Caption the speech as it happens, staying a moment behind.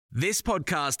This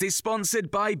podcast is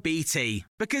sponsored by BT,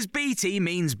 because BT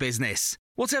means business.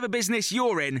 Whatever business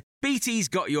you're in, BT's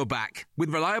got your back, with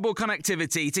reliable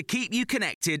connectivity to keep you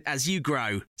connected as you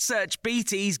grow. Search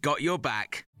BT's got your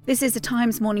back. This is the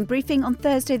Times morning briefing on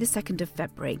Thursday the 2nd of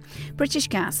February. British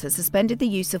Gas has suspended the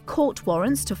use of court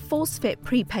warrants to force-fit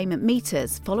prepayment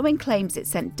meters following claims it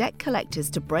sent debt collectors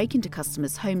to break into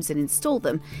customers' homes and install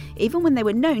them, even when they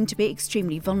were known to be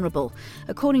extremely vulnerable.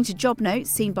 According to job notes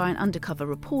seen by an undercover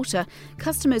reporter,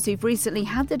 customers who've recently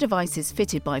had their devices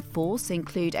fitted by force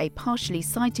include a partially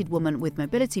sighted woman with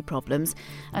mobility problems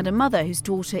and a mother whose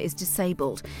daughter is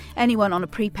disabled. Anyone on a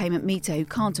prepayment meter who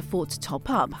can't afford to top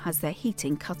up has their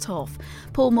heating cut off.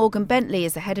 Paul Morgan-Bentley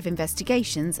is the head of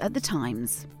investigations at The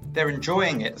Times. They're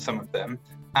enjoying it, some of them,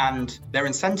 and they're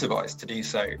incentivised to do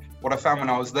so. What I found when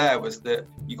I was there was that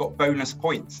you got bonus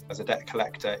points as a debt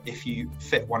collector if you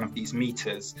fit one of these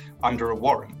meters under a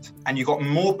warrant. And you got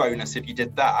more bonus if you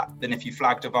did that than if you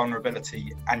flagged a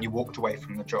vulnerability and you walked away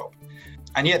from the job.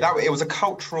 And yeah, it was a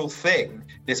cultural thing.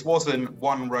 This wasn't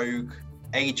one rogue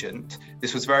agent.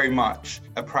 This was very much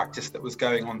a practice that was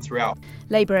going on throughout.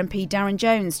 Labour MP Darren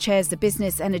Jones chairs the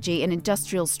Business, Energy and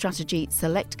Industrial Strategy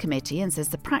Select Committee and says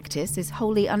the practice is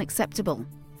wholly unacceptable.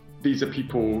 These are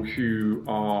people who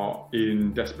are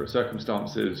in desperate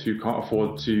circumstances, who can't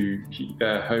afford to keep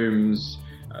their homes,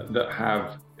 that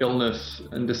have illness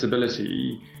and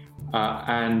disability,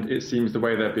 and it seems the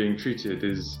way they're being treated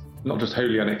is not just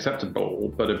wholly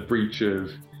unacceptable, but a breach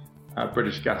of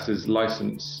British Gas's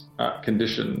licence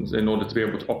conditions in order to be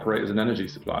able to operate as an energy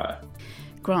supplier.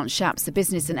 Grant Shapps, the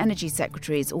Business and Energy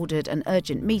Secretary, has ordered an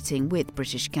urgent meeting with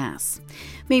British Gas.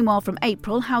 Meanwhile, from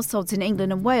April, households in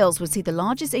England and Wales will see the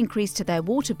largest increase to their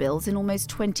water bills in almost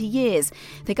 20 years.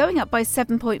 They're going up by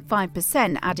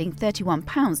 7.5%, adding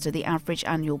 £31 to the average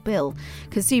annual bill.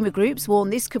 Consumer groups warn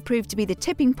this could prove to be the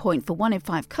tipping point for 1 in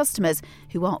 5 customers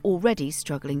who are already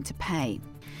struggling to pay.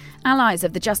 Allies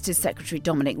of the Justice Secretary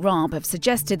Dominic Raab have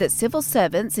suggested that civil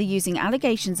servants are using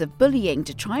allegations of bullying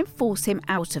to try and force him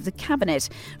out of the cabinet.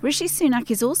 Rishi Sunak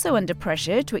is also under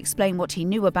pressure to explain what he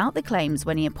knew about the claims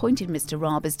when he appointed Mr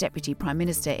Raab as Deputy Prime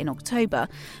Minister in October.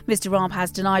 Mr Raab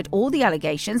has denied all the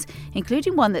allegations,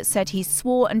 including one that said he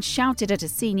swore and shouted at a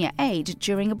senior aide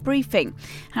during a briefing.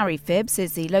 Harry Phibbs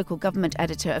is the local government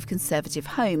editor of Conservative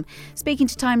Home. Speaking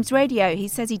to Times Radio, he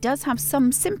says he does have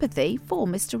some sympathy for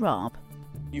Mr Raab.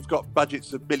 You've got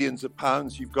budgets of billions of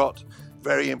pounds. You've got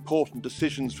very important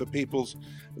decisions for people's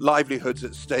livelihoods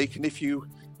at stake. And if you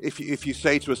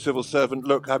say to a civil servant,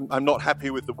 look, I'm not happy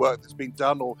with the work that's been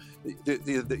done, or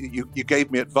you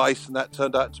gave me advice and that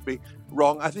turned out to be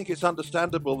wrong, I think it's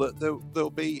understandable that there'll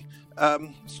be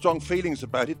strong feelings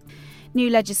about it. New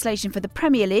legislation for the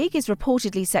Premier League is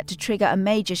reportedly set to trigger a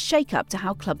major shake-up to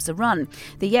how clubs are run.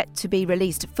 The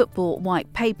yet-to-be-released football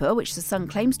white paper, which the Sun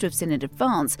claims to have seen in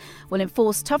advance, will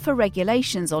enforce tougher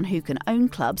regulations on who can own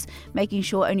clubs, making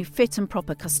sure only fit and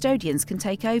proper custodians can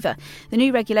take over. The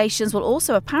new regulations will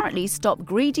also apparently stop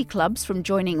greedy clubs from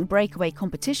joining breakaway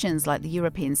competitions like the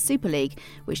European Super League,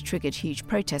 which triggered huge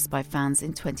protests by fans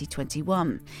in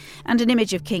 2021. And an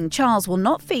image of King Charles will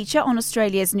not feature on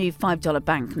Australia's new $5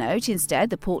 banknote.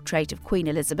 Instead, the portrait of Queen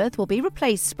Elizabeth will be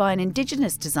replaced by an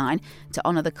Indigenous design to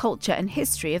honour the culture and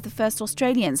history of the first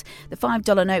Australians. The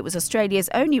 $5 note was Australia's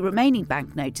only remaining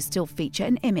banknote to still feature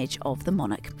an image of the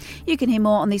monarch. You can hear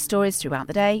more on these stories throughout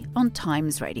the day on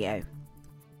Times Radio.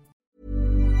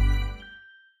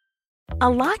 A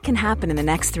lot can happen in the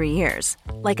next 3 years.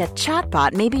 Like a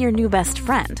chatbot may be your new best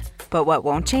friend. But what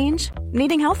won't change?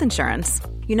 Needing health insurance.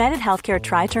 United Healthcare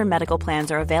Tri-Term Medical Plans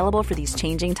are available for these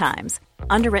changing times.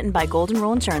 Underwritten by Golden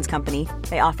Rule Insurance Company,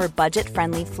 they offer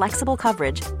budget-friendly, flexible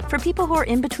coverage for people who are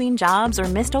in between jobs or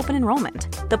missed open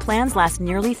enrollment. The plans last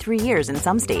nearly 3 years in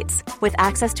some states, with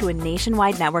access to a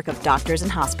nationwide network of doctors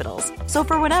and hospitals. So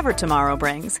for whatever tomorrow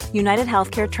brings, United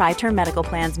Healthcare Tri-Term Medical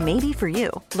Plans may be for you.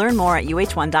 Learn more at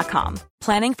uh1.com.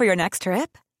 Planning for your next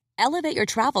trip? Elevate your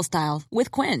travel style with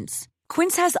Quince.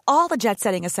 Quince has all the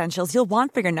jet-setting essentials you'll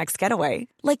want for your next getaway,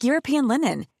 like European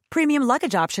linen, premium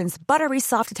luggage options, buttery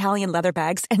soft Italian leather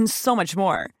bags, and so much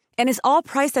more. And is all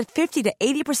priced at 50 to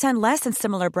 80% less than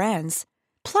similar brands.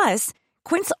 Plus,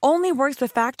 Quince only works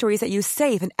with factories that use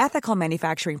safe and ethical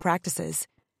manufacturing practices.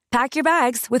 Pack your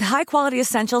bags with high-quality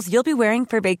essentials you'll be wearing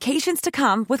for vacations to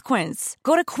come with Quince.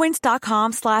 Go to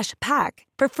quince.com/pack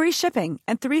for free shipping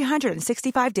and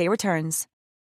 365-day returns.